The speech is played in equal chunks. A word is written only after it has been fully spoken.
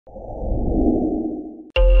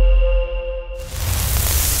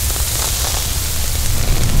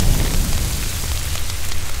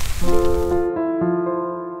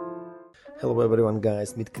Hello everyone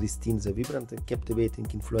guys, meet Kristine, the vibrant and captivating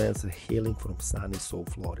influencer hailing from sunny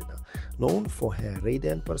South Florida. Known for her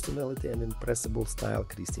radiant personality and impressible style,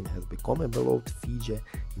 Kristine has become a beloved figure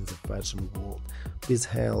in the fashion world. With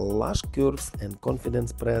her lush curves and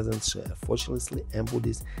confident presence, she effortlessly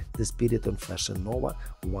embodies the spirit of Fashion Nova,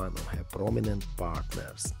 one of her prominent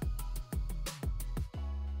partners.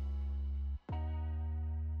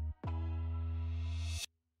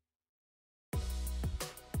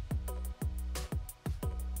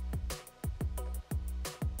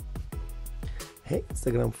 Her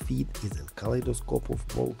Instagram feed is a kaleidoscope of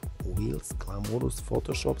bold wheels, glamorous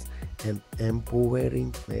photoshops, and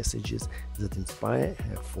empowering messages that inspire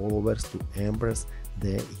her followers to embrace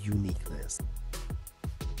their uniqueness.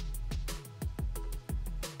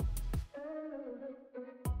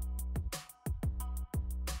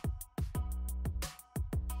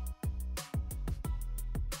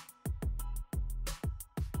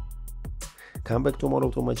 Come back tomorrow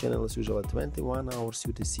to my channel as usual at 21 hours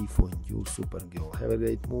UTC for a new super girl. Have a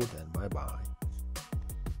great mood and bye bye.